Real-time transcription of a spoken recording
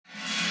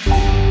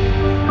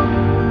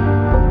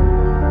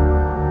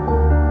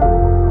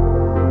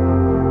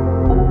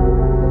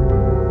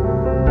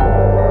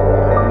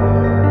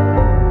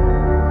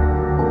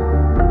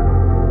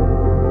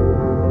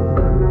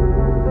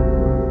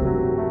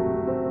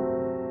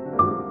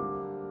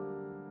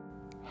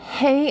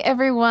Hey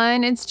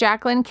everyone, it's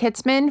Jacqueline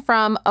Kitzman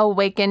from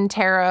Awaken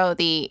Tarot,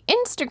 the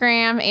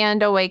Instagram,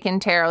 and Awaken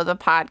Tarot, the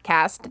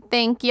podcast.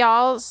 Thank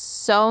y'all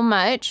so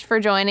much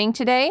for joining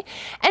today.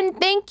 And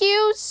thank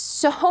you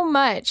so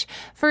much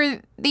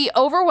for the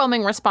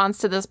overwhelming response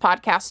to this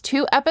podcast.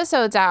 2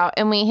 episodes out,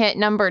 and we hit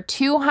number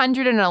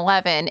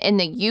 211 in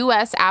the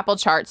US Apple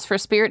charts for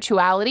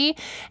spirituality.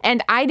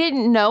 And I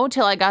didn't know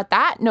till I got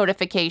that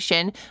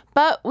notification,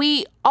 but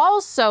we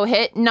also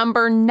hit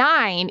number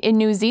 9 in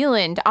New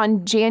Zealand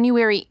on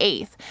January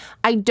 8th.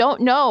 I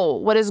don't know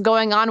what is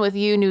going on with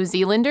you New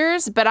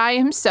Zealanders, but I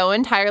am so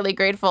entirely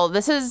grateful.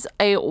 This is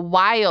a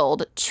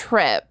wild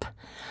trip.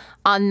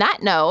 On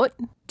that note,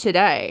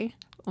 tonight,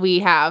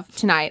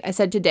 I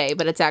said today,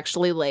 but it's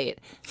actually late.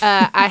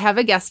 I have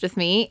a guest with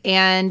me,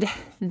 and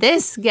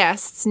this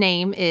guest's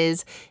name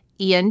is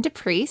Ian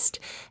DePriest.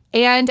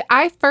 And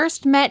I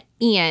first met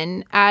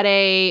Ian at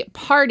a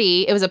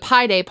party. It was a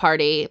Pi Day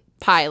party,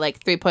 Pi,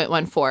 like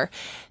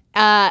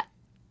 3.14.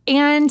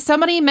 And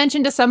somebody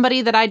mentioned to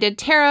somebody that I did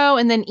tarot,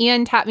 and then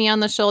Ian tapped me on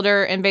the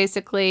shoulder and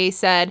basically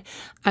said,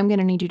 I'm going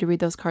to need you to read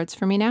those cards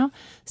for me now.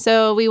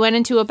 So we went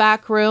into a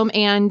back room,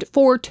 and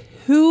for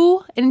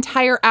 2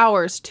 entire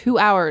hours, 2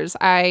 hours,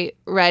 I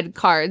read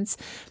cards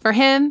for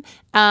him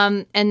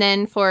and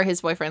then for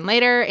his boyfriend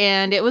later.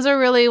 And it was a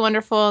really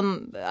wonderful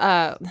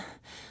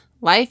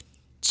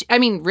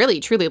really,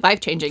 truly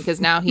life-changing, because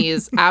now he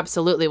is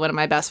absolutely one of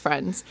my best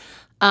friends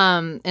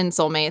and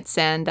soulmates.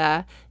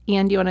 And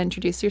Ian, do you want to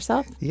introduce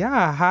yourself?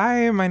 Yeah.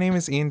 Hi, my name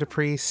is Ian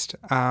DePriest.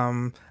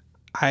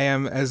 I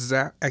am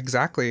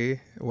exactly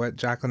what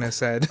Jacqueline has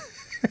said.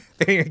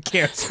 I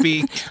can't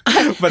speak,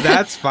 but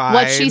that's fine.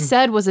 What she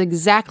said was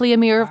exactly a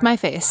mirror of my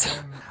face.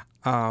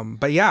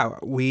 But yeah,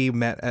 we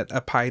met at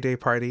a Pi Day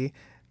party.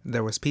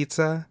 There was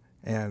pizza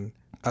and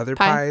other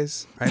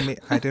pies. I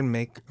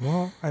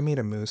made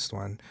a mousse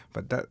one,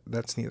 but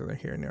that's neither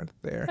here nor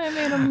there. I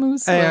made a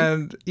mousse one.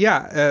 And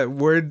yeah,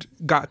 word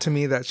got to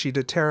me that she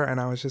did tarot,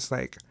 and I was just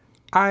like,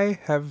 I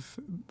have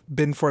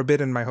been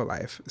forbidden my whole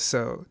life.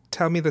 So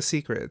tell me the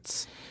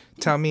secrets.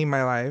 Tell me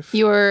my life.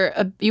 You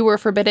were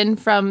forbidden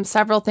from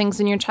several things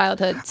in your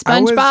childhood.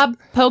 SpongeBob,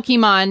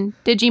 Pokemon,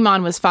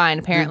 Digimon was fine,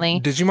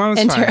 apparently. Digimon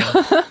was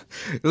fine.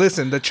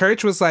 Listen, the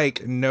church was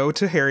like, no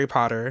to Harry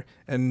Potter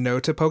and no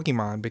to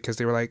Pokemon, because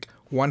they were like,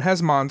 one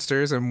has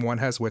monsters and one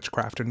has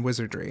witchcraft and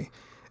wizardry.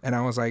 And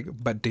I was like,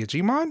 but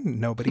Digimon?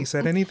 Nobody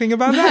said anything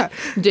about that.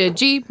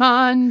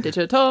 Digimon,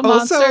 digital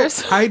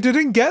monsters. Also, I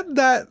didn't get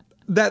that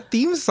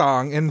theme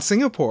song in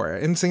Singapore.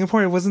 In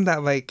Singapore, it wasn't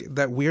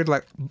that weird,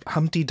 like,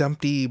 Humpty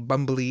Dumpty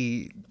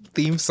Bumbly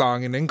theme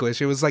song in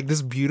English. It was like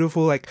this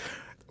beautiful, like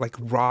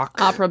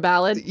rock opera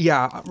ballad.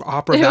 Yeah,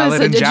 opera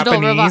ballad in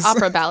Japanese. It was a digital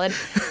opera ballad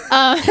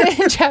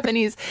in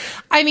Japanese.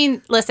 I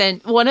mean,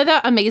 listen, one of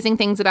the amazing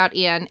things about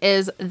Ian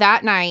is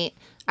that night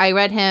I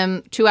read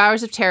him 2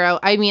 hours of tarot.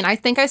 I mean, I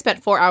think I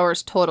spent 4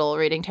 hours total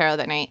reading tarot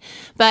that night.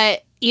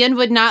 But Ian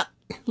would not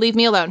leave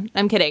me alone.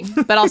 I'm kidding,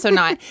 but also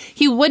not.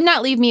 He would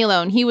not leave me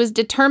alone. He was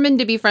determined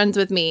to be friends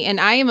with me, and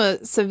I am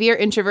a severe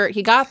introvert.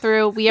 He got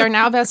through. We are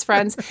now best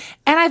friends.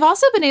 And I've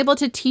also been able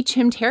to teach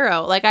him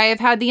tarot. Like, I have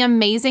had the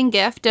amazing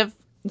gift of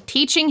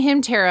teaching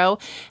him tarot,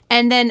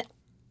 and then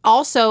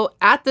also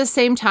at the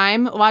same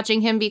time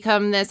watching him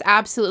become this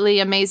absolutely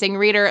amazing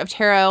reader of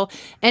tarot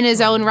in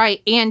his own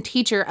right and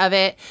teacher of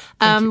it,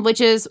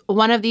 which is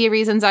one of the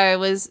reasons I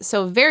was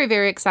so very,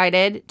 very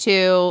excited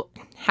to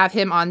have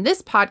him on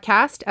this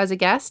podcast as a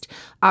guest,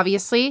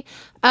 obviously,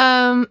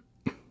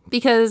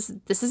 because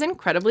this is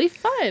incredibly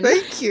fun.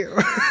 Thank you.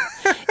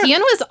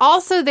 Ian was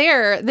also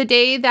there the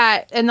day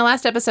that, in the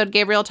last episode,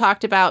 Gabriel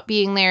talked about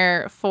being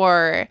there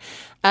for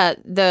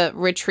the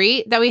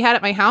retreat that we had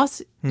at my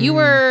house. You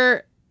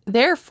were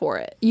there for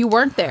it. You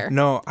weren't there.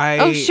 No,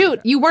 Oh,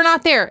 shoot. You were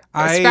not there.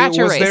 I was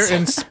there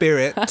in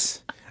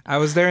spirit. I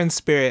was there in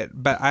spirit,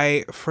 but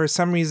I, for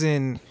some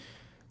reason,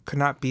 could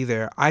not be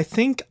there. I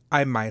think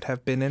I might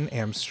have been in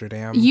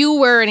Amsterdam. You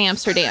were in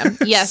Amsterdam.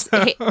 Yes.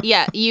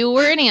 Yeah, you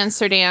were in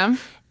Amsterdam,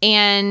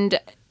 and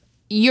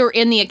you're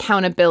in the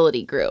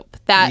accountability group.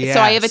 So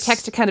I have a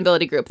text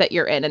accountability group that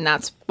you're in, and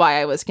that's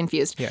why I was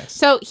confused. Yes.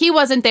 So he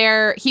wasn't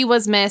there. He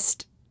was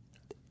missed.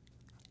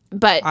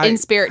 But in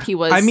spirit, he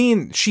was. I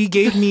mean, she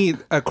gave me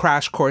a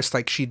crash course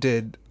like she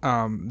did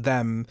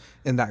them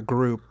in that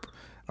group,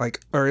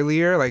 like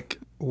earlier, like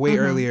way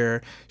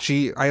earlier.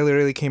 I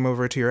literally came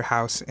over to your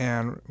house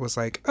and was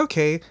like,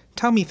 okay,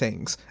 tell me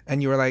things.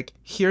 And you were like,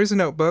 here's a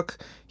notebook,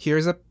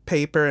 here's a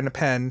paper and a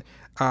pen.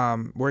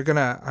 I'm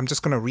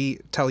just going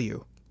to tell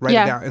you, write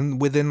it down.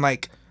 And within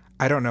like,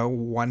 I don't know,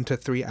 1 to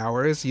 3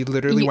 hours, you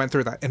literally went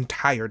through that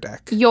entire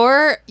deck.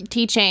 Your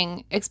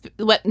teaching,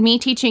 what me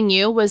teaching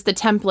you was the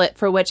template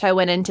for which I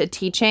went into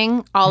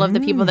teaching all of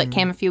the people that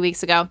came a few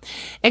weeks ago,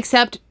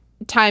 except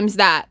times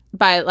that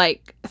by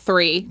like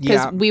 3,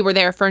 because we were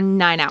there for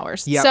 9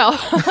 hours. Yep. So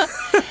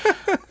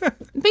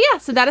But yeah,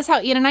 so that is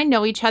how Ian and I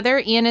know each other.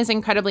 Ian is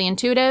incredibly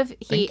intuitive.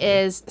 He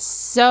is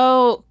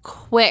so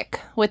quick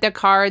with the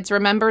cards,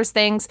 remembers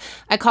things.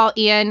 I call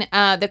Ian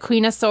the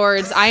Queen of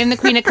Swords. I am the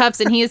Queen of Cups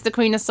and he is the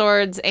Queen of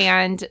Swords.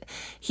 And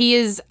he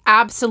is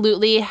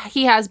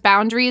he has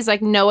boundaries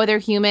like no other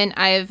human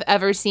I've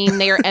ever seen.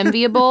 They are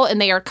enviable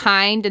and they are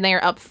kind and they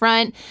are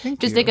upfront.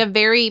 Just like a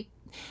very,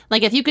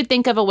 like if you could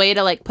think of a way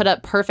to like put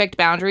up perfect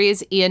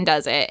boundaries, Ian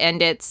does it.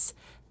 And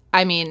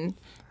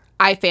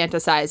I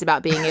fantasize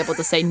about being able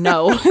to say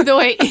no the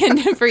way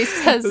Ian Free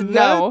says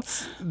no.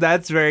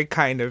 That's very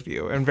kind of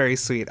you and very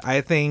sweet.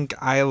 I think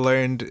I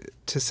learned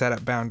to set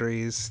up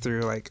boundaries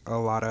through like a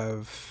lot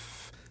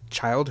of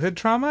childhood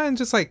trauma and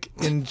just like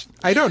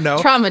I don't know.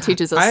 Trauma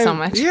teaches us so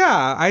much.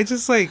 Yeah, I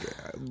just like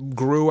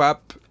grew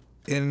up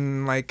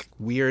in like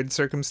weird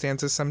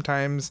circumstances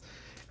sometimes.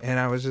 And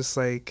I was just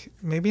like,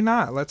 maybe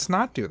not. Let's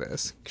not do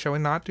this. Shall we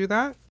not do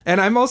that?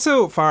 And I'm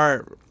also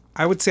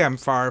I would say I'm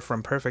far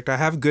from perfect. I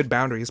have good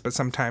boundaries, but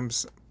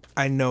sometimes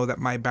I know that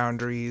my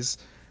boundaries,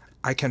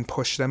 I can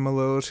push them a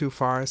little too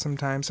far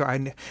sometimes. So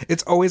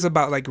it's always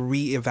about like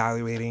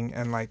reevaluating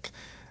and like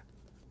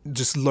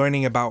just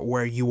learning about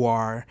where you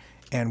are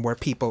and where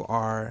people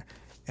are.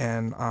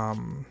 And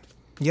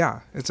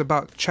it's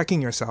about checking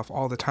yourself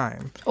all the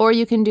time. Or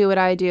you can do what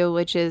I do,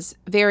 which is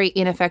very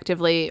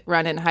ineffectively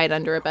run and hide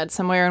under a bed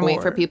somewhere and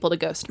wait for people to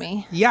ghost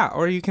me. Yeah,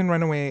 or you can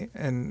run away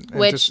and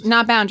which, just,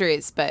 not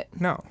boundaries, but...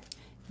 No.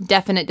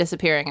 Definite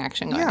disappearing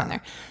action going on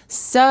there.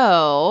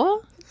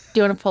 So, do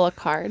you want to pull a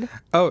card?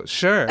 Oh,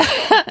 sure.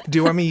 Do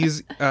you want me to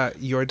use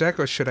your deck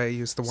or should I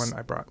use the one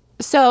I brought?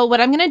 So, what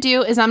I'm going to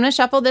do is I'm going to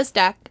shuffle this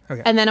deck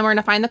and then we're going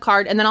to find the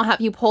card and then I'll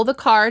have you pull the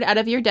card out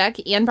of your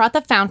deck. Ian brought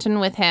the Fountain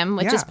with him,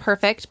 which is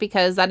perfect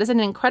because that is an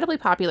incredibly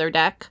popular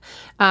deck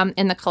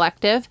in the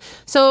collective.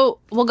 So,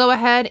 we'll go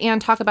ahead and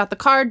talk about the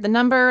card, the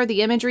number,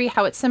 the imagery,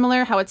 how it's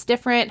similar, how it's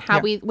different,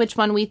 which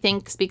one we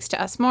think speaks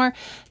to us more.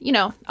 You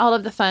know, all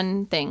of the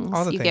fun things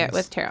get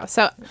with tarot.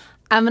 So,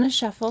 I'm going to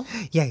shuffle.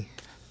 Yay.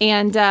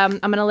 And I'm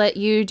going to let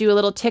you do a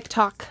little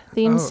TikTok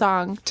theme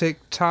song.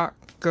 Tick-tock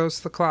goes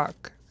the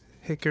clock.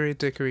 Hickory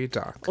dickory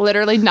dock.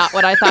 Literally not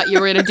what I thought you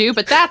were going to do,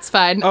 but that's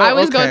fine. I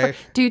was going for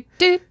do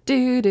do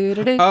do do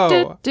do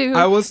do do.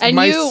 I was, and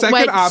my you second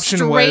went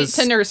option was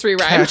straight to nursery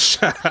rhyme.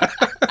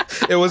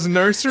 Kesha. It was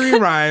nursery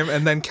rhyme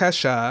and then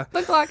Kesha.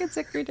 The clock and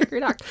hickory dickory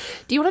dock.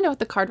 Do you want to know what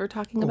the card we're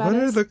talking about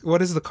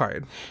What is the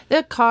card?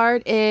 The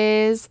card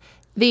is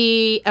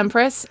the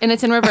Empress, and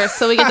it's in reverse,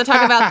 so we get to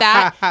talk about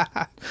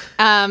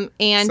that.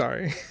 And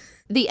sorry.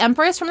 The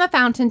Empress from the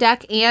Fountain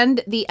deck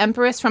and the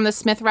Empress from the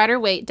Smith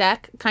Rider-Waite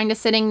deck kind of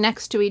sitting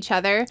next to each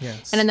other.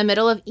 Yes. And in the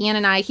middle of Ian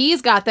and I, he's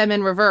got them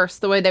in reverse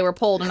the way they were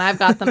pulled, and I've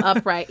got them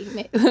upright.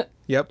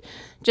 Yep.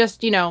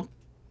 Just,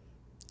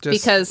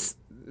 because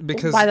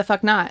why the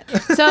fuck not?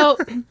 So,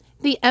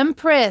 the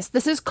Empress,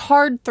 this is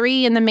card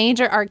 3 in the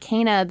Major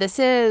Arcana. This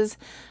is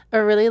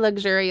a really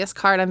luxurious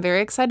card. I'm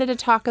very excited to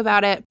talk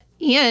about it.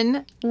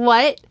 Ian,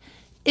 what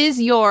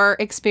is your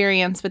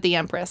experience with the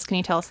Empress? Can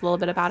you tell us a little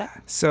bit about it?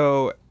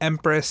 So,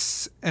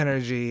 Empress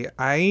energy.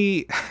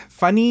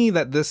 Funny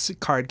that this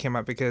card came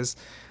up because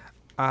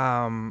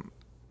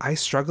I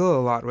struggle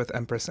a lot with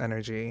Empress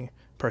energy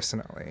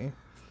personally.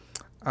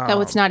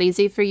 So it's not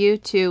easy for you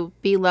to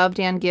be loved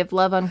and give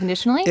love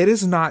unconditionally? It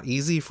is not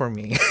easy for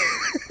me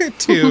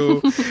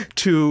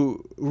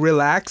to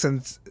relax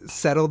and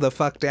settle the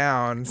fuck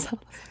down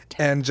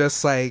and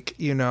just like,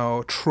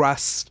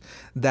 trust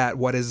that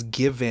what is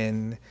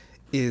given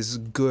is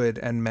good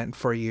and meant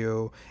for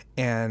you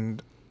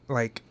and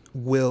like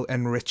will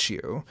enrich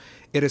you.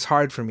 It is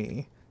hard for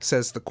me,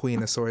 says the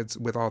Queen of Swords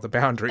with all the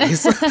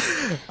boundaries.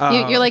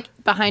 You're like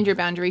behind your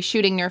boundary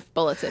shooting Nerf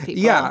bullets at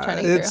people. Yeah,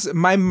 it's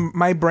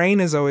my brain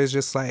is always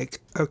just like,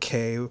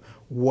 okay,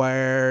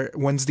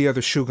 when's the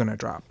other shoe gonna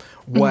drop?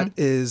 What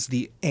is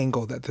the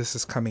angle that this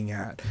is coming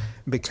at?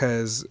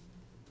 Because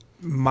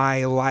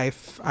my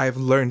life, I've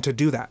learned to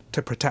do that,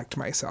 to protect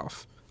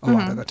myself a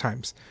lot of the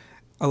times.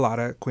 A lot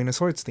of Queen of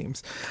Swords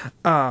themes.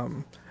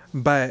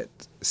 But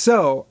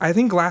so I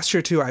think last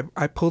year too,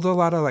 I pulled a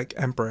lot of like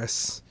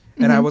Empress.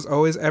 And I was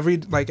always every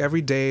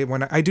day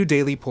when I do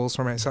daily pulls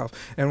for myself.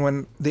 And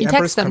when the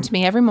Empress text them to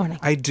me every morning.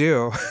 I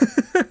do.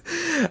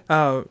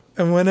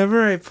 And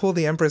whenever I pull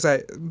the Empress,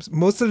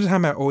 most of the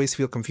time I always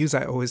feel confused.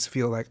 I always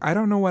feel like I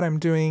don't know what I'm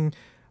doing,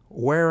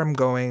 where I'm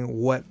going,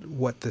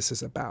 what this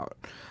is about.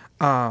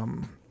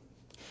 And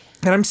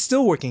I'm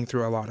still working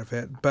through a lot of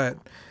it, but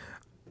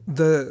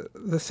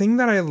the thing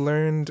that I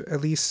learned, at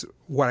least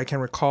what I can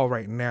recall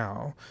right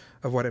now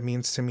of what it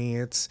means to me,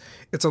 it's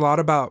a lot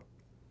about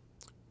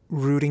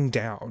rooting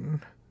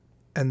down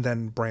and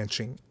then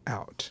branching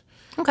out.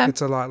 Okay. It's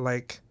a lot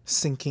like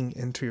sinking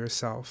into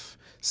yourself,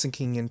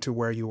 sinking into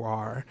where you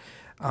are,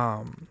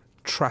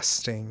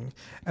 trusting,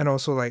 and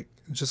also like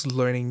just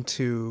learning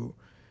to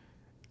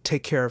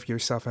take care of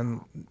yourself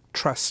and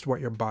trust what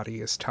your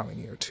body is telling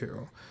you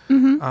to.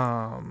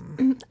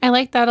 I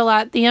like that a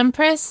lot. The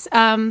Empress,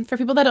 for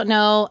people that don't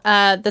know,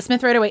 the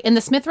Smith Rider-Waite, in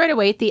the Smith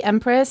Rider-Waite, the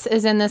Empress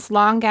is in this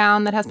long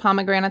gown that has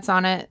pomegranates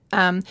on it.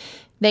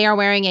 They are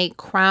wearing a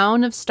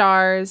crown of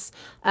stars.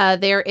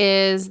 There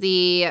is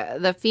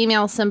the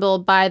female symbol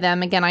by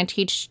them. Again, I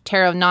teach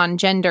tarot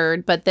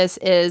non-gendered, but this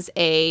is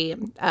a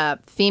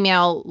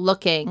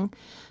female-looking,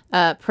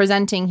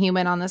 presenting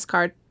human on this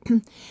card.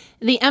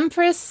 The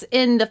Empress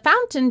in the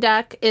Fountain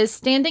deck is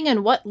standing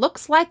in what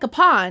looks like a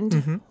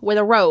pond with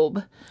a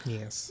robe.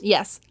 Yes,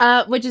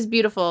 which is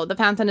beautiful. The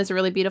Fountain is a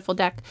really beautiful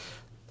deck.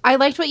 I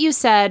liked what you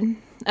said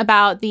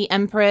about the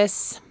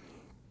Empress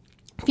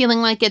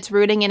feeling like it's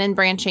rooting in and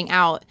branching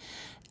out.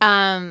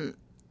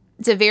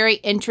 It's a very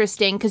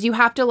interesting, because you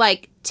have to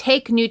like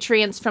take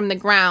nutrients from the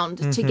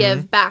ground to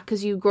give back,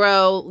 because you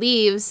grow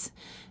leaves,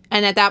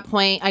 and at that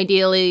point,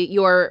 ideally,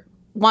 you're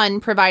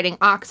providing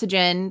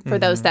oxygen for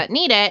those that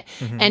need it,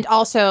 and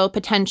also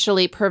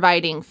potentially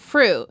providing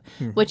fruit,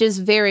 which is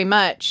very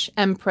much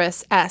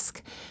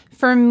Empress-esque.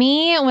 For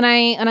me, when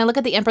I look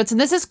at the Empress,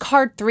 and this is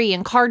card 3,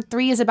 and card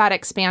 3 is about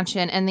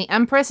expansion, and the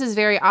Empress is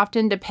very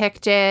often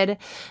depicted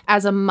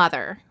as a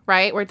mother,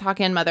 right? We're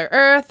talking Mother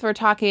Earth, we're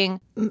talking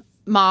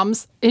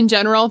moms in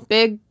general,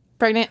 big,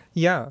 pregnant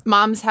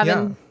moms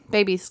having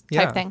babies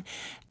type thing.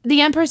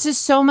 The Empress is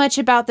so much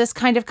about this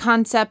kind of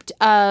concept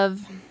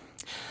of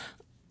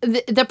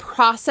the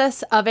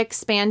process of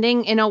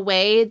expanding in a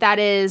way that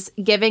is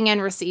giving and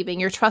receiving.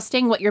 You're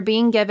trusting what you're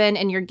being given,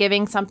 and you're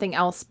giving something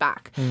else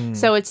back.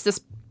 So it's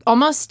this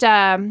almost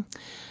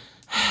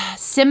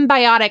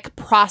symbiotic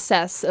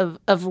process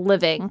of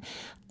living.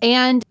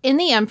 And in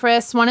the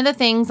Empress, one of the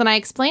things, and I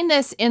explained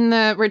this in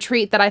the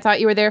retreat that I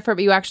thought you were there for,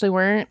 but you actually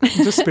weren't.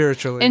 Just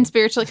spiritually. And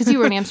spiritually, because you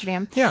were in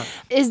Amsterdam.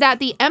 Is that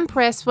the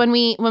Empress, when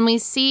we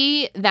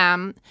see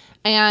them,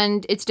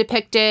 and it's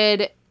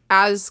depicted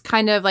as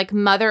kind of like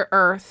Mother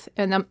Earth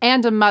and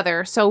a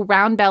mother, so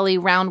round belly,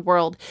 round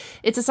world.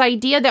 It's this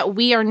idea that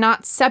we are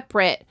not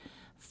separate.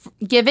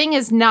 Giving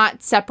is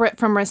not separate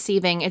from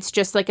receiving. It's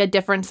just like a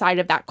different side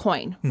of that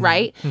coin,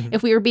 right?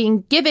 If we are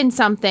being given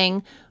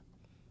something,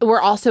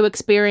 we're also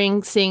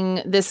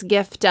experiencing this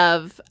gift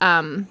of,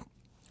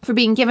 for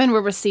being given, we're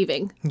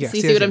receiving. Yes, so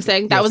you see what I'm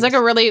saying? That was like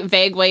a really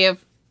vague way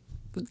of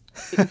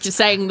just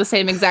saying the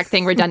same exact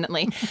thing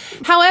redundantly.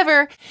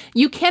 However,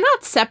 you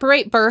cannot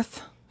separate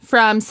birth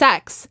from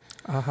sex.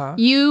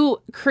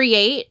 You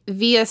create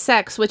via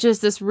sex, which is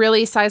this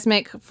really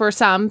seismic for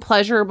some,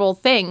 pleasurable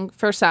thing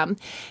for some.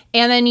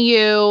 And then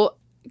you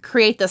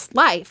create this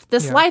life.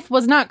 This life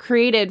was not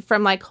created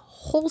from like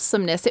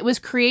wholesomeness. It was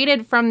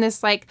created from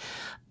this like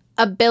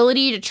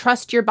ability to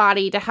trust your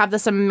body, to have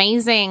this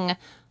amazing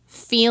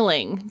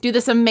feeling, do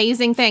this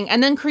amazing thing,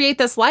 and then create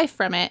this life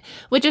from it,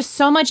 which is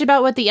so much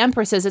about what the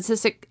Empress is.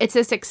 It's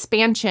this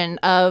expansion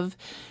of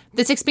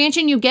this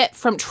expansion you get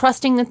from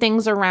trusting the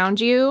things around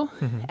you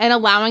and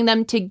allowing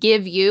them to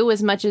give you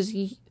as much as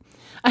you,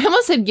 I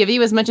almost said give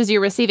you as much as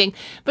you're receiving,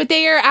 but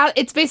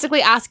it's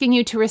basically asking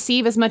you to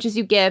receive as much as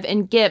you give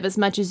and give as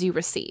much as you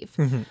receive.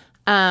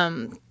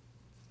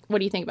 What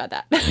do you think about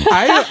that?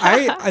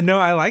 I know,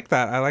 I like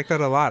that. I like that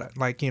a lot.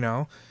 Like,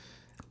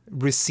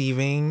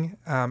 receiving,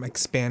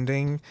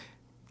 expanding,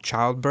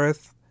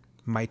 childbirth,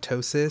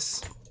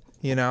 mitosis,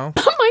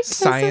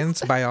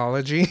 science,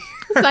 biology.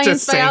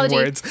 Science, biology.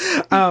 Words.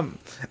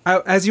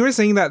 As you were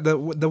saying that,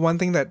 the one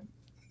thing that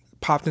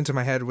popped into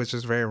my head, which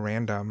is very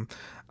random,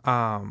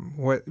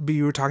 but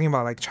you were talking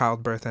about like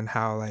childbirth and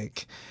how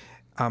like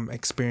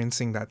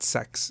experiencing that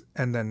sex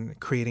and then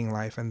creating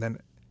life and then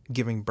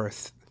giving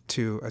birth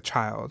to a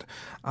child.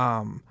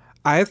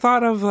 I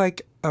thought of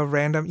like a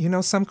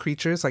random, some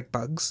creatures like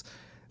bugs.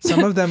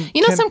 Some of them,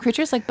 some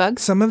creatures like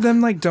bugs. Some of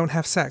them like don't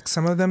have sex.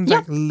 Some of them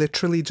like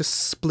literally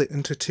just split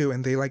into two,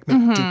 and they like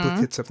make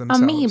duplicates of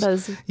themselves.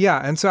 Amoebas. Yeah,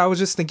 and so I was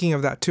just thinking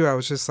of that too. I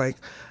was just like,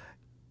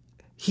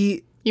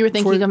 You were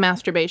thinking of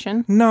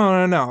masturbation?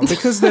 No,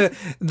 because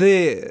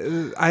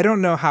the I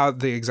don't know how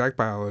the exact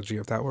biology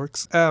of that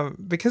works.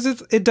 Because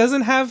it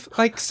doesn't have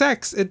like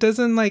sex. It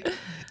doesn't like,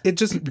 it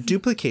just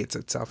duplicates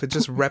itself. It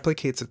just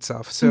replicates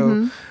itself.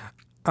 So,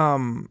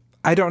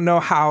 I don't know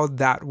how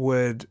that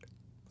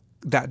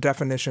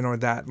definition or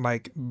that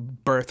like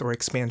birth or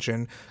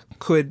expansion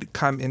could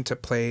come into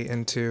play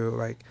into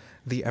like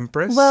the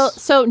Empress. Well,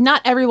 so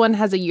not everyone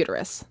has a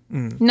uterus.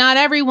 Not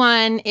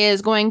everyone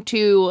is going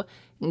to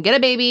get a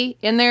baby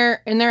in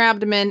their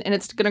abdomen and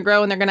it's going to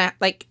grow and they're going to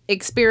like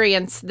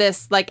experience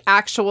this like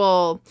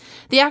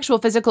the actual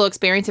physical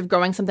experience of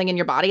growing something in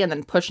your body and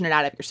then pushing it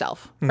out of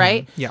yourself,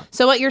 right? Yeah.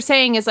 So what you're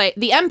saying is like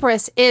the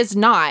Empress is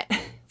not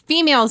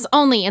females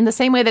only in the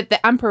same way that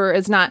the Emperor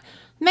is not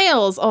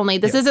males only.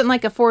 This isn't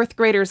like a fourth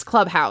grader's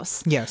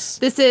clubhouse. Yes.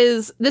 This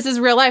is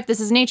real life. This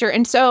is nature.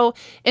 And so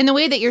in the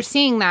way that you're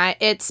seeing that,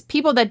 it's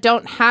people that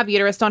don't have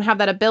uterus, don't have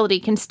that ability,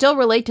 can still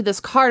relate to this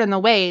card in the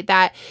way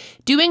that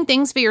doing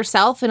things for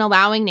yourself and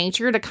allowing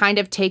nature to kind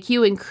of take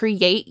you and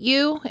create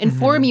you and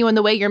form you in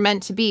the way you're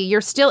meant to be,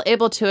 you're still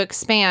able to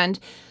expand.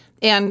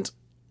 And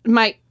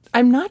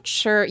I'm not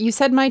sure. You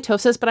said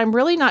mitosis, but I'm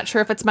really not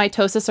sure if it's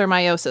mitosis or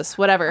meiosis,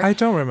 whatever. I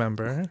don't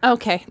remember.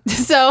 Okay.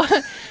 So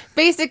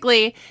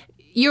basically,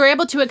 you're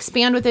able to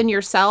expand within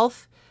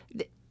yourself.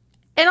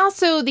 And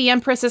also the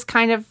Empress is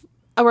kind of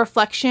a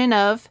reflection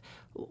of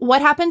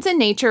what happens in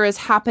nature is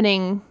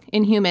happening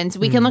in humans.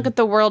 We can look at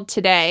the world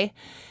today,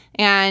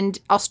 and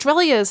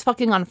Australia is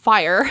fucking on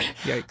fire.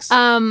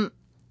 Yikes.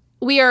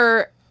 We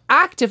are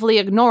actively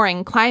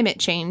ignoring climate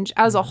change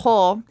as a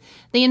whole.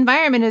 The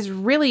environment is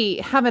really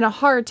having a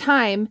hard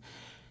time.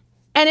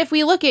 And if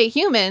we look at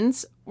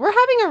humans, we're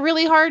having a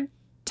really hard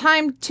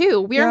time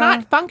too. We are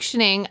not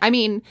functioning. I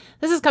mean,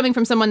 this is coming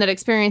from someone that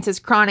experiences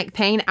chronic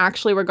pain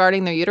actually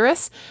regarding their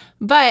uterus.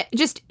 But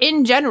just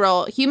in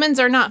general, humans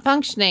are not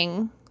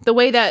functioning the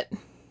way that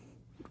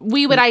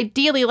we would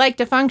ideally like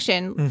to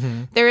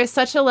function. There is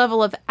such a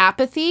level of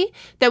apathy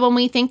that when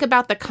we think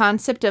about the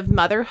concept of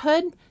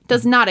motherhood,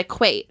 does not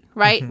equate,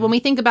 right? When we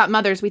think about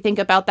mothers, we think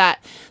about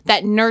that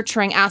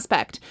nurturing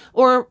aspect.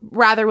 Or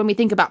rather, when we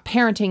think about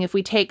parenting, if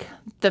we take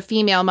the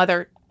female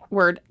mother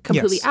word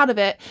completely out of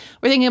it,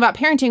 we're thinking about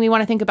parenting, we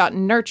want to think about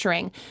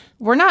nurturing.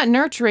 We're not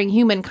nurturing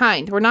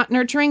humankind. We're not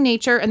nurturing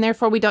nature, and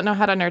therefore we don't know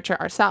how to nurture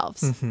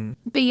ourselves.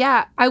 But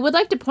yeah, I would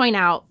like to point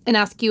out and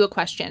ask you a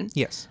question.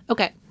 Yes.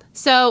 Okay.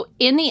 So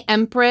in the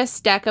Empress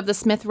deck of the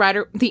Smith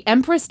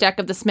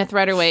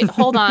Rider-Waite,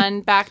 hold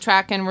on,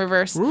 backtrack and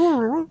reverse.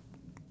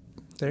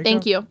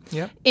 Thank you.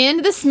 Yep.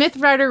 In the Smith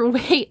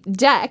Rider-Waite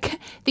deck,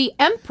 the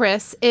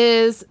Empress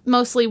is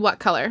mostly what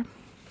color?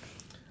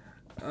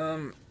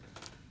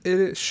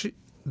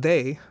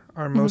 They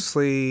are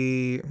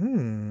mostly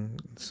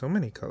so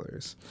many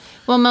colors.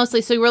 Well,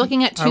 mostly. So we're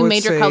looking at two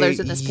major colors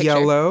in this picture.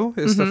 Yellow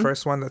is the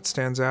first one that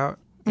stands out.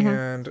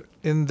 And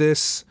in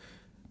this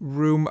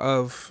room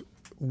of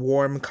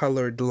warm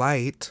colored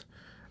light,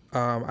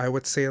 I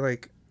would say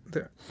like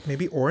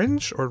maybe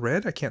orange or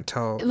red. I can't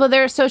tell. Well,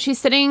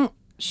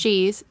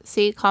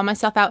 call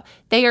myself out.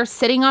 They are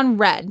sitting on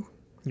red.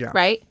 Yeah.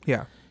 Right?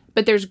 Yeah.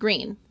 But there's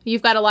green.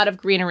 You've got a lot of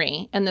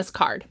greenery in this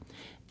card.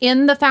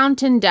 In the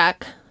Fountain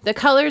deck, the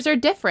colors are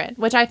different,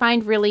 which I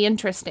find really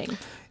interesting.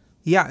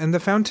 Yeah, in the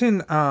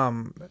Fountain,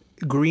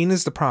 green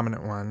is the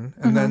prominent one.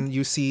 And then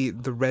you see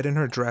the red in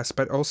her dress,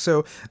 but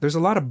also there's a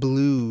lot of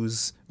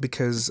blues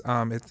because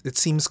it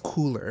seems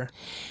cooler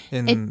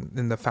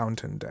in the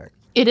Fountain deck.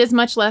 It is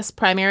much less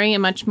primary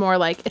and much more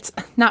like, it's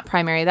not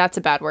primary, that's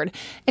a bad word.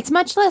 It's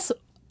much less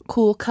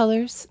cool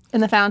colors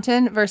in the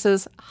Fountain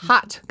versus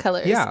hot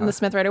colors in the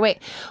Smith Rider-Waite.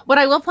 What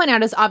I will point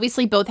out is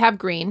obviously both have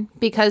green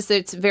because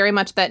it's very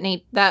much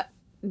that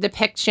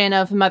depiction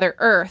of Mother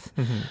Earth.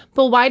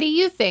 But why do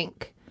you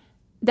think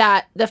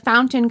that the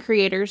Fountain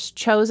creators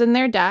chose in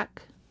their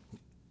deck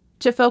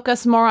to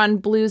focus more on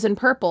blues and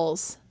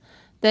purples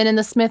than in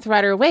the Smith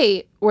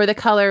Rider-Waite where the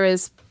color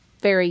is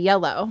very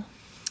yellow?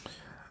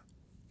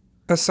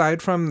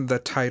 Aside from the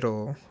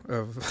title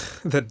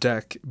of the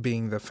deck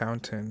being the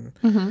Fountain,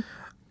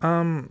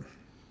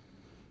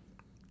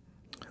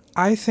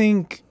 I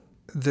think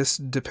this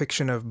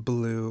depiction of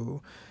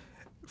blue,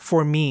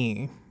 for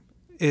me,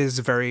 is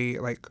very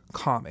like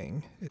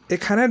calming. It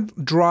kind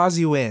of draws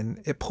you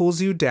in. It pulls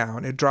you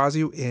down. It draws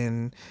you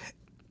in,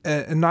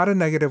 not a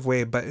negative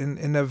way, but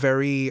in a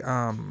very,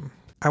 I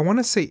want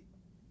to say,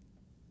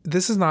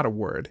 this is not a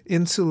word.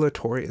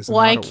 Insulatory is not a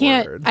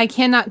word. I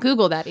cannot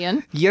Google that,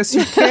 Ian. Yes,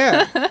 you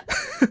can.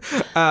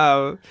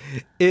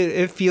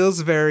 It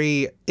feels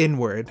very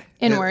inward.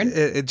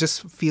 It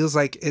just feels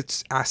like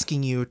it's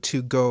asking you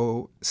to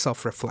go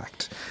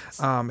self-reflect.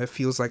 It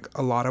feels like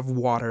a lot of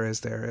water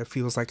is there. It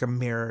feels like a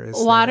mirror is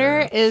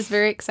Water is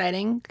very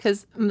exciting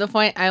because the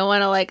point I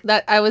want to like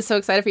that I was so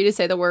excited for you to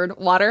say the word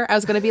water. I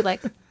was going to be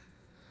like,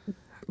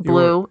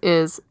 blue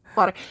is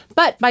water.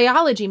 But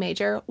biology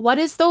major, what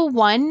is the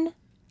one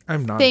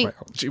I'm not a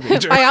biology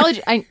major.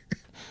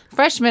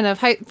 Freshman year of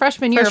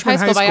high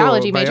school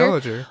biology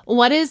major.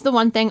 What is the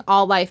one thing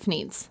all life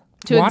needs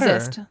to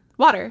exist?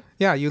 Water.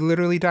 Yeah, you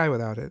literally die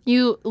without it.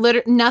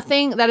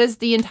 Nothing. That is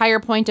the entire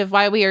point of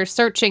why we are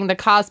searching the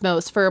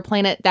cosmos for a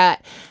planet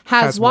that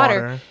has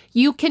water.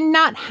 You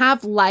cannot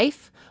have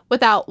life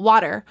without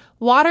water.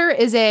 Water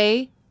is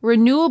a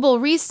renewable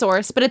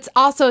resource, but it's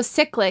also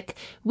cyclic.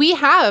 We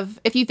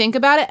have, if you think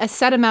about it, a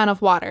set amount of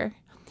water.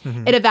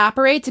 It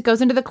evaporates, it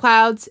goes into the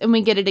clouds, and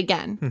we get it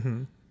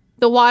again.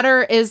 The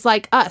water is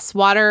like us.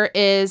 Water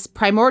is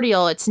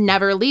primordial. It's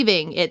never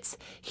leaving. It's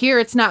here.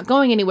 It's not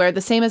going anywhere. The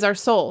same as our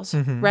souls,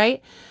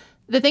 right?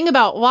 The thing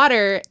about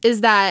water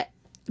is that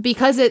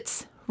because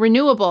it's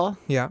renewable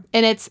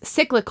and it's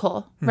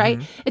cyclical, right?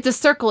 It's a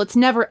circle. It's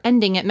never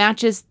ending. It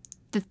matches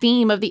the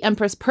theme of the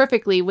Empress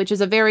perfectly, which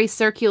is a very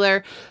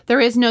circular, there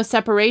is no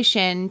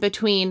separation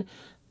between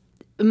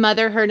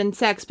motherhood and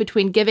sex,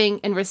 between giving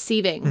and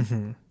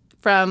receiving.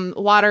 From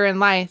water and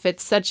life.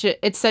 It's such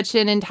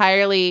an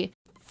entirely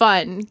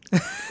fun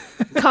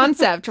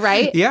concept,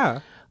 right? Yeah.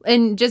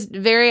 And just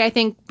very, I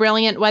think,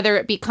 brilliant, whether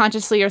it be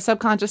consciously or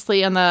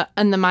subconsciously in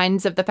the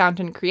minds of the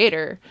Fountain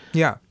creator.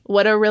 Yeah.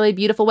 What a really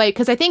beautiful way.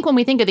 Because I think when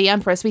we think of the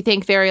Empress, we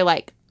think very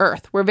like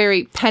Earth. We're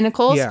very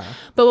pentacles. Yeah.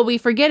 But what we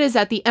forget is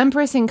that the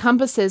Empress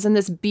encompasses in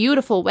this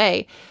beautiful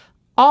way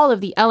all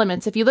of the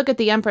elements. If you look at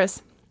the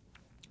Empress,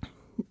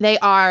 they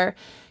are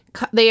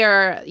they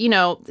are,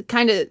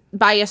 kind of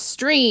by a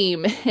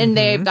stream, and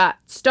they've got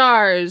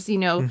stars,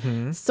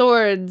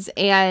 swords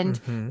and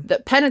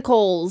the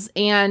pentacles,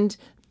 and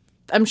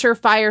I'm sure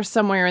fire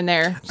somewhere in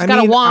there. She's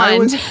got a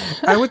wand.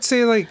 I would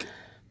say like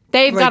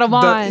they've got a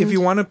wand. If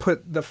you want to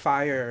put the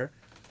fire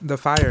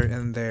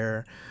in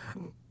there,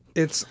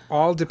 it's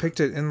all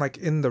depicted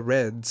in the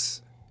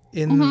reds,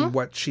 in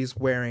what she's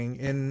wearing,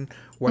 in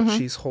what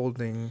she's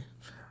holding.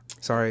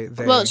 Sorry,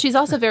 they. Well, she's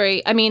also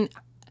very. I mean,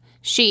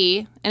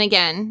 she, and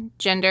again,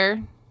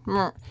 gender.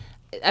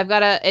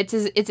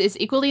 It's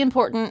equally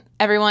important,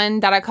 everyone,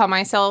 that I call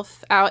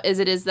myself out as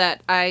it is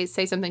that I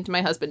say something to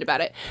my husband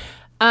about it.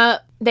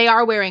 They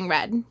are wearing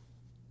red,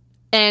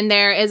 and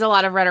there is a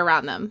lot of red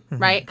around them,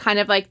 right? Kind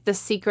of like the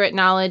secret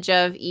knowledge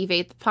of Eve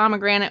ate the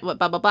pomegranate, blah,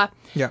 blah, blah.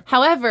 Yeah.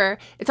 However,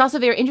 it's also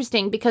very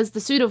interesting because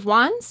the suit of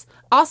wands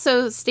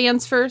also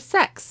stands for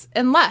sex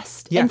and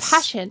lust and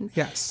passion.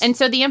 Yes. And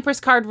so the Empress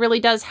card really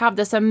does have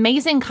this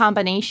amazing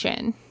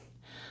combination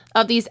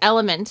of these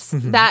elements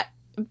that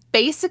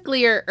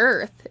basically are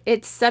earth.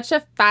 It's such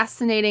a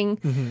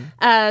fascinating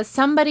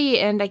somebody,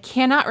 and I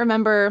cannot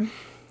remember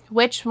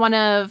which one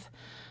of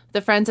the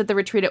friends at the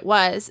retreat it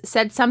was,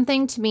 said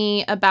something to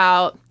me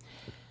about,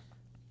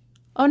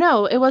 oh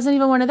no, it wasn't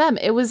even one of them.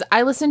 It was,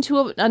 I listened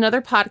to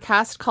another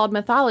podcast called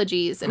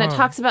Mythologies, and it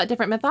talks about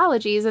different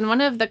mythologies. And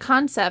one of the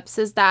concepts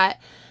is that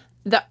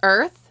the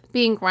earth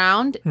being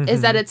round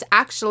is that it's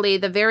actually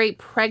the very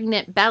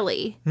pregnant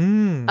belly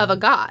of a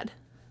god.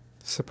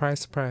 Surprise,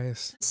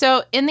 surprise.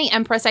 So in the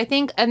Empress, I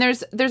think, and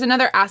there's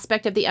another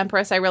aspect of the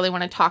Empress I really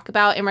want to talk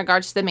about in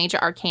regards to the major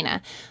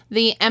arcana.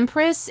 The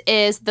Empress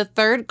is the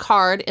third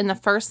card in the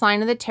first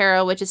line of the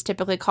tarot, which is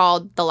typically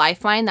called the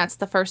lifeline. That's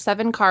the first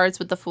 7 cards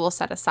with the Fool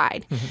set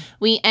aside.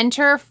 We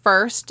enter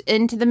first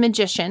into the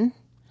Magician,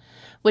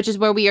 which is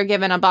where we are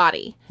given a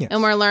body. Yes.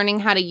 And we're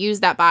learning how to use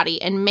that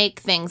body and make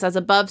things as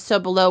above, so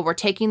below. We're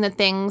taking the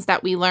things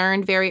that we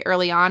learned very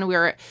early on.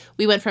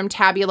 We went from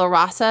tabula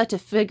rasa to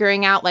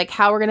figuring out like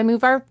how we're going to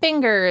move our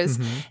fingers.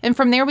 And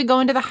from there we go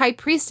into the High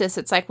Priestess.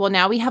 It's like, well,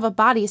 now we have a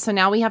body, so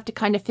now we have to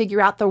kind of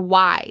figure out the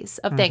whys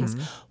of things.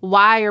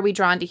 Why are we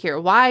drawn to here?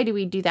 Why do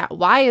we do that?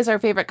 Why is our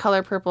favorite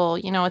color purple?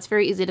 It's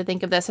very easy to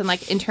think of this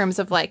in terms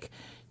of like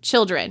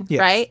children,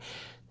 right?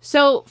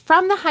 So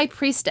from the High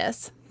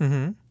Priestess,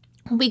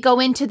 we go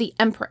into the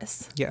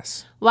Empress.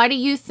 Yes. Why do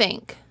you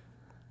think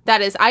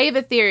that is? I have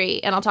a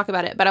theory, and I'll talk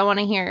about it, but I want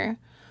to hear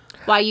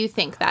why you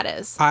think that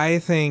is. I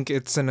think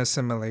it's an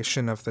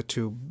assimilation of the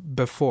two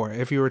before.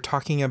 If you were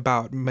talking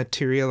about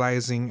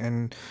materializing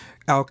and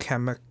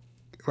alchemic,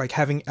 like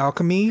having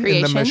alchemy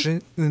in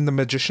the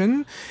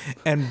magician,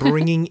 and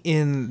bringing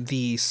in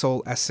the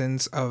soul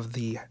essence of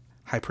the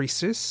High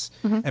Priestess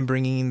and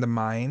bringing in the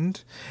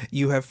mind,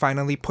 you have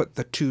finally put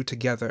the two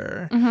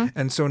together.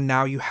 And so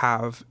now you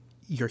have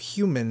your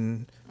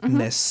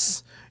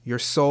humanness, your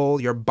soul,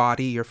 your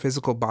body, your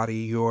physical body,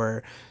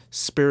 your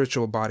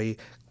spiritual body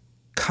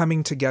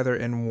coming together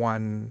in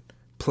one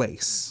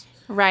place.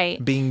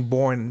 Right. Being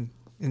born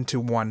into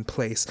one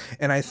place.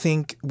 And I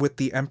think with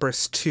the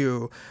Empress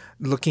too,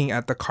 looking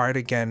at the card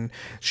again,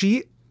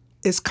 she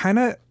is kind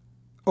of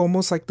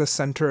almost like the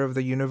center of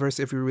the universe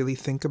if you really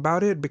think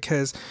about it,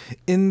 because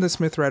in the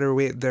Smith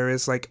Rider-Waite there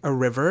is like a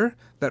river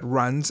that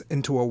runs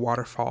into a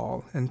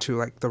waterfall into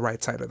like the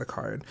right side of the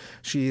card.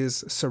 She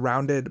is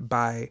surrounded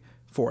by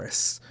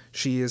forests.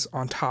 She is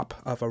on top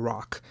of a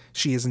rock.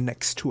 She is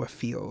next to a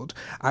field.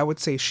 I would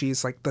say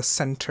she's like the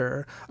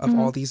center of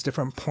all these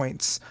different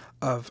points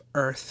of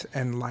earth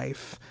and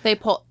life. They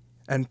pull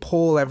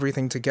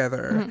everything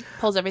together.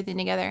 Pulls everything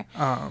together.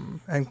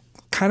 And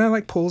kind of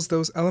like pulls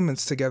those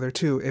elements together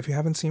too. If you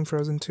haven't seen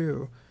Frozen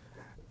 2,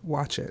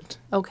 watch it.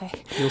 Okay.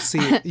 You'll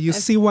see. You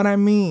see what I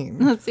mean.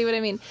 Let's see what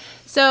I mean.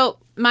 So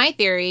my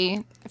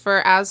theory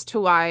as to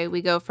why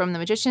we go from the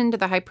Magician to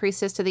the High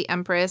Priestess to the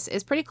Empress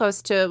is pretty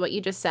close to what you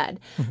just said.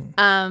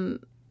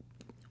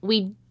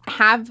 We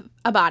have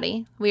a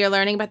body. We are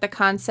learning about the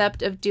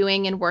concept of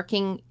doing and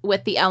working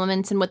with the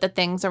elements and with the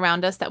things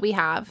around us that we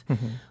have.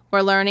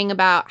 We're learning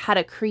about how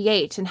to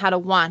create and how to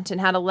want and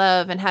how to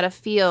love and how to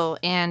feel,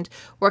 and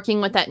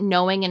working with that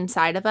knowing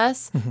inside of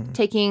us,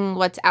 taking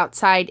what's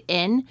outside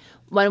in.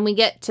 When we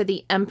get to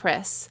the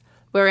Empress,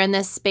 we're in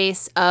this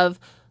space of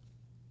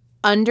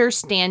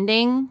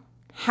understanding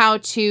how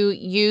to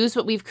use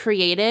what we've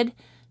created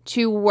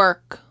to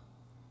work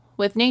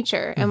with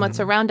nature and what's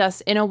around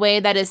us in a way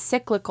that is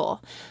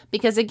cyclical.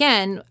 Because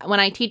again, when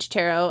I teach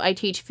tarot, I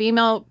teach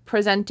female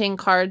presenting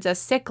cards as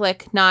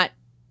cyclic, not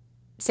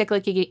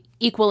cyclic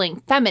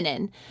equaling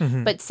feminine,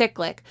 but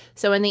cyclic.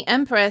 So in the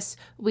Empress,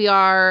 we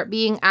are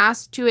being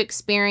asked to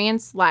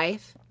experience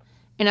life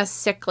in a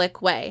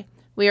cyclic way.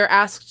 We are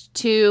asked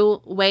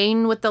to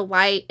wane with the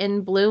light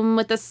and bloom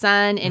with the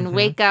sun and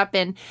wake up,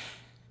 and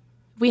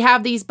we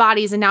have these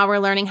bodies, and now we're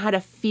learning how to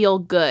feel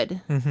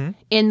good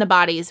in the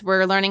bodies.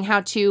 We're learning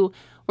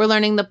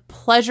the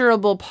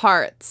pleasurable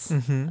parts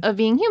of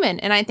being human.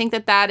 And I think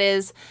that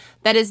is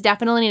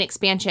definitely an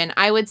expansion.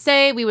 I would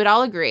say we would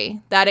all agree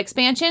that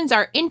expansions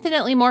are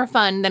infinitely more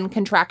fun than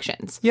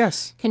contractions.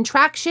 Yes.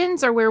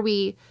 Contractions are where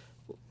we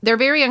they're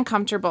very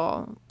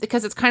uncomfortable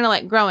because it's kind of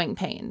like growing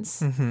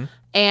pains.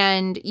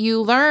 And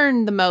you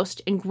learn the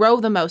most and grow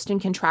the most in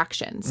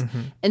contractions.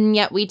 And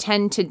yet we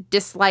tend to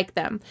dislike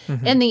them.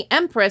 In the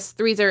Empress,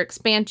 3s are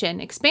expansion.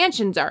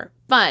 Expansions are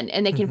fun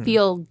and they can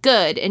feel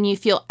good and you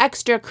feel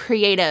extra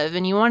creative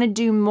and you want to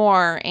do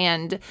more.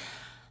 And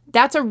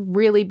that's a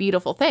really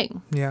beautiful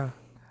thing. Yeah.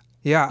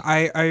 Yeah,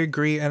 I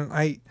agree. And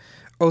I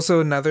also,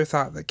 another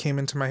thought that came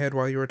into my head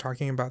while you were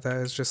talking about that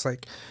is just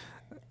like,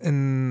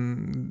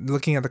 in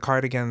looking at the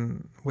card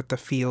again with the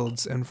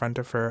fields in front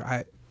of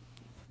her,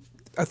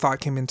 a thought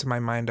came into my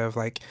mind of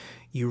like,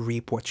 you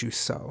reap what you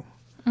sow.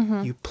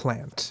 You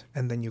plant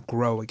and then you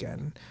grow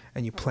again,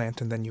 and you plant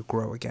and then you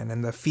grow again.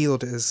 And the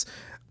field is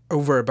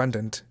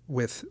overabundant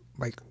with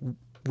like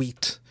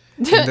wheat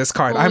in this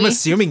card. I'm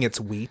assuming it's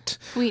wheat.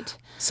 Wheat.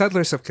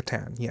 Settlers of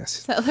Catan, yes.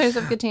 Settlers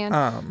of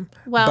Catan.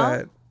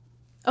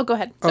 Oh, go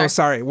ahead. Sorry. Oh,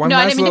 sorry. No,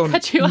 I didn't mean to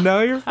cut you off.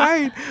 No, you're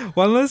fine.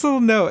 One last little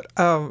note.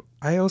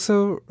 I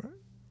also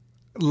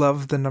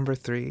love the number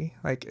 3.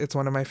 Like, it's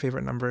one of my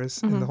favorite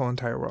numbers in the whole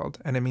entire world,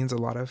 and it means a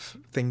lot of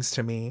things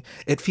to me.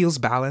 It feels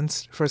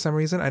balanced for some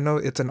reason. I know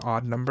it's an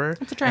odd number.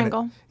 It's a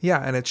triangle.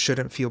 And it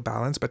shouldn't feel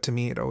balanced, but to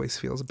me, it always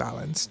feels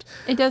balanced.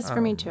 It does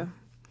for me too.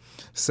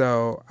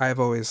 So I've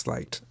always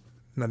liked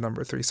the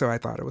number 3. So I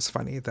thought it was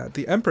funny that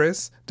the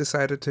Empress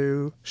decided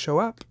to show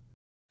up.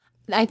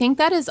 I think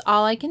that is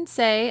all I can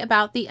say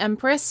about the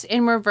Empress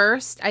in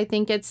reverse. I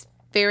think it's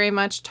very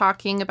much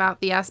talking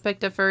about the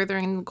aspect of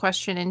furthering the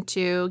question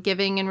into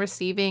giving and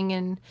receiving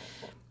and,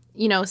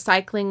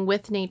 cycling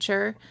with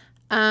nature.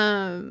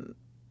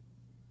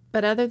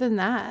 But other than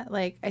that,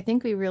 like, I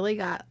think we really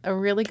got a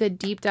really good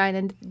deep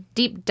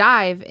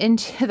dive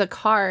into the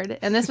card.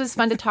 And this was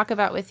fun to talk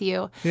about with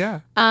you. Yeah.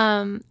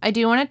 I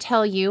do want to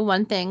tell you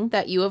one thing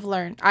that you have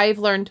learned. I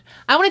want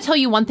to tell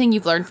you one thing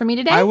you've learned from me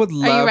today. I would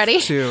love Are you ready?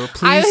 to.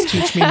 Please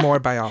teach me more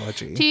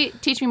biology.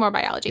 Teach me more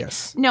biology.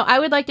 Yes. No, I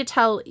would like to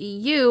tell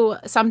you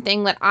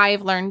something that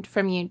I've learned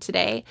from you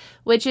today,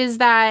 which is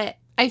that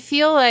I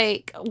feel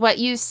like what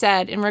you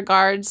said in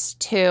regards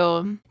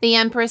to the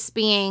Empress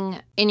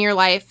being in your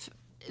life,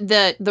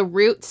 the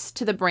roots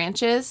to the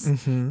branches.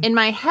 In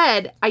my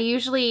head, I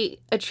usually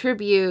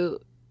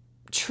attribute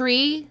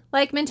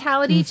tree-like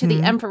mentality to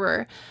the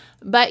Emperor.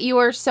 But you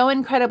are so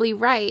incredibly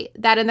right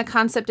that in the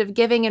concept of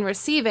giving and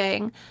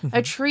receiving,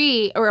 a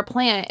tree or a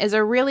plant is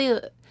a really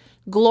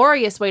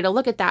glorious way to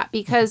look at that,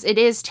 because it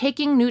is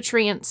taking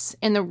nutrients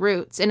in the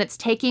roots and it's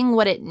taking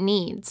what it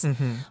needs.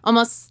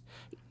 Almost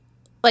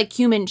like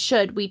humans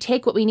should. We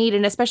take what we need,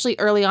 and especially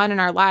early on in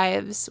our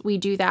lives, we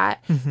do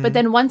that. But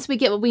then once we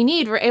get what we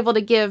need, we're able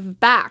to give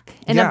back,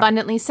 and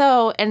abundantly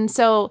so. And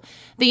so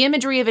the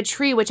imagery of a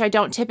tree, which I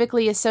don't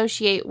typically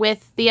associate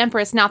with the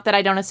Empress, not that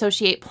I don't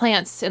associate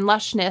plants and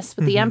lushness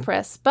with the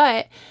Empress,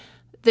 but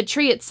the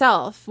tree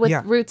itself with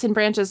roots and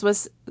branches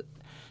was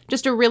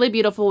just a really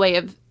beautiful way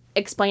of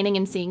explaining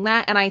and seeing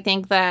that. And I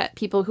think that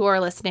people who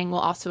are listening will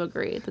also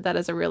agree that that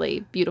is a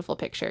really beautiful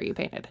picture you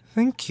painted.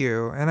 Thank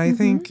you. And I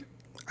think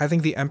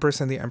the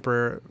Empress and the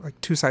Emperor, like,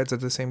 two sides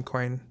of the same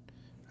coin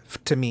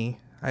to me.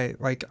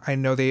 I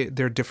know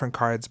they're different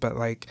cards, but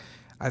like,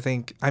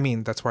 I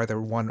mean, that's why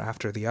they're one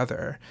after the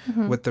other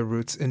with the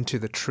roots into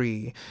the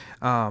tree.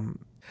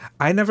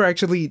 I never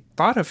actually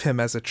thought of him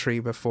as a tree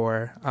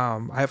before.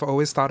 I've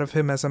always thought of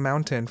him as a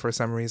mountain for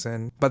some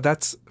reason, but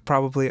that's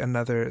probably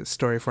another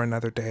story for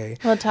another day.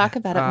 We'll talk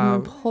about it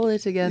when we pull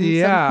it again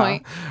at some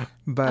point.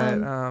 But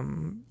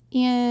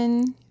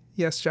Ian.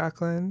 Yes,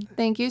 Jacqueline.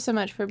 Thank you so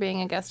much for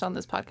being a guest on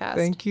this podcast.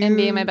 Thank you. And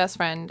being my best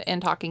friend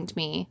and talking to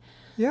me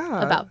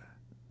about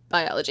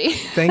biology.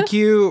 Thank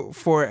you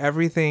for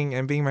everything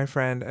and being my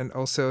friend, and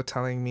also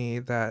telling me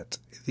that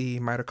the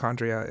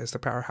mitochondria is the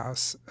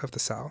powerhouse of the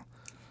cell.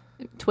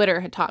 Twitter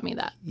had taught me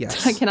that. Yes.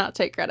 So I cannot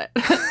take credit.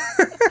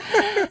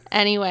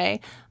 Anyway,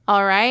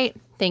 all right.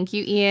 Thank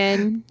you,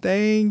 Ian.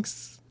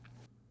 Thanks.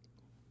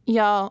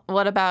 Y'all,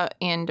 what about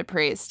Ian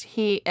DePriest?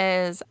 He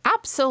is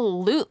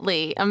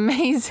absolutely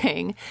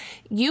amazing.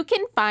 You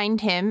can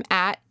find him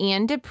at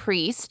Ian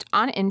DePriest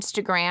on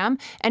Instagram,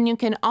 and you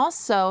can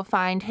also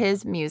find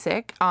his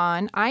music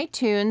on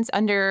iTunes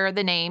under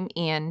the name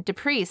Ian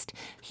DePriest.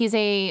 He's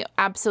a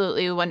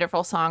absolutely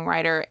wonderful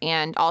songwriter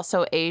and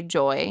also a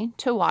joy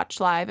to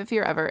watch live if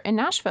you're ever in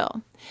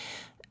Nashville.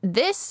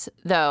 This,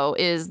 though,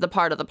 is the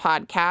part of the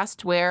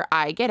podcast where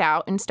I get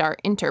out and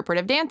start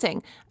interpretive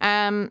dancing.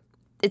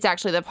 It's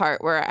actually the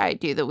part where I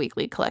do the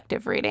weekly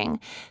collective reading.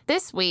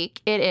 This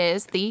week, it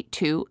is the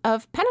Two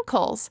of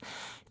Pentacles.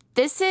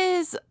 This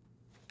is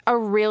a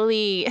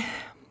really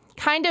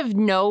kind of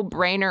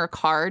no-brainer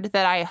card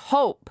that I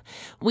hope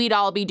we'd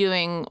all be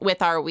doing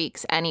with our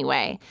weeks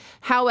anyway.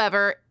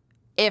 However,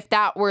 if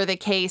that were the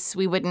case,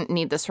 we wouldn't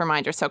need this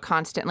reminder so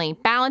constantly.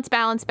 Balance,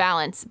 balance,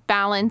 balance,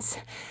 balance.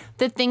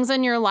 The things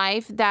in your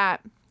life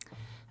that,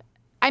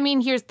 I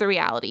mean, here's the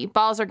reality.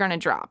 Balls are going to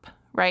drop,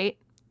 right?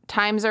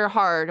 Times are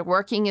hard.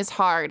 Working is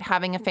hard.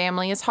 Having a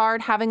family is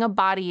hard. Having a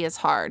body is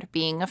hard.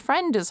 Being a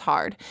friend is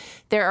hard.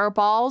 There are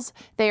balls.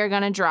 They are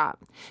going to drop.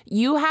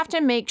 You have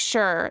to make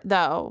sure,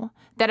 though,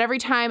 that every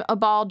time a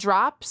ball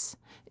drops,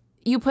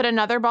 you put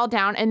another ball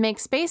down and make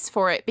space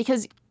for it,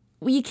 because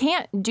we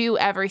can't do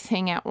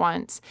everything at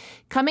once.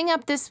 Coming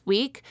up this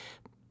week,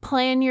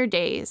 plan your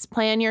days,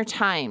 plan your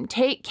time,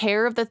 take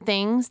care of the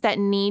things that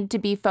need to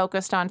be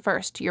focused on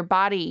first. Your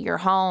body, your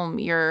home,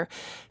 your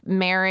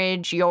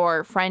marriage,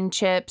 your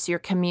friendships, your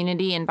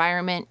community,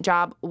 environment,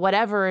 job,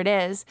 whatever it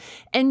is.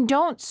 And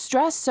don't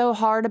stress so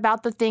hard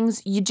about the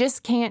things you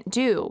just can't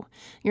do.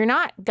 You're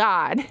not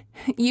God.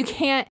 You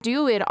can't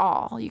do it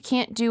all. You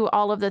can't do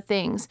all of the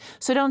things.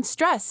 So don't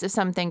stress if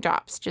something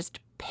drops. Just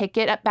pick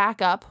it up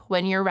back up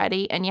when you're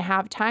ready and you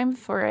have time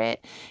for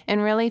it,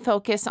 and really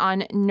focus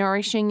on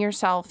nourishing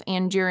yourself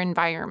and your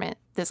environment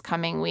this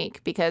coming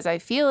week, because I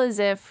feel as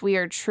if we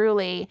are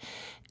truly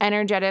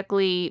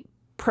energetically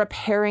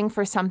preparing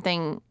for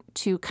something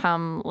to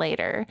come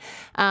later.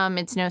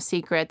 It's no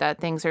secret that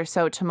things are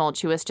so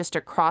tumultuous just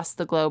across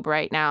the globe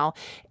right now.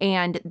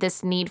 And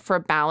this need for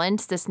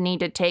balance, this need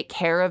to take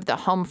care of the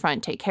home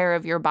front, take care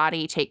of your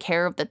body, take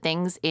care of the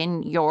things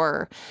in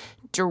your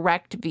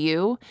direct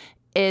view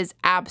is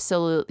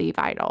absolutely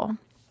vital.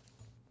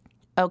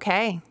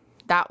 Okay,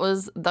 that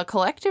was the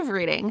collective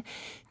reading.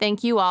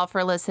 Thank you all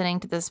for listening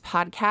to this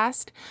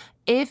podcast.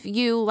 If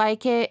you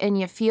like it and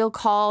you feel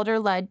called or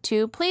led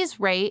to, please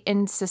rate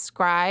and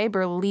subscribe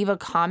or leave a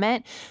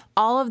comment.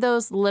 All of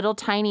those little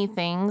tiny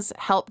things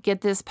help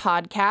get this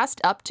podcast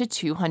up to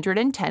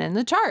 210 in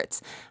the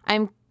charts.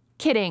 I'm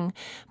kidding.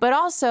 But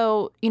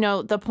also,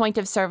 the point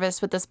of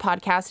service with this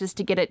podcast is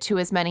to get it to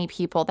as many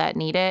people that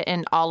need it.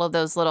 And all of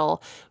those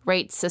little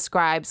rates,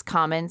 subscribes,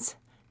 comments,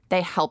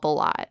 they help a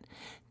lot.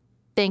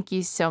 Thank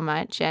you so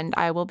much. And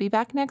I will be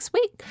back next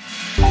week.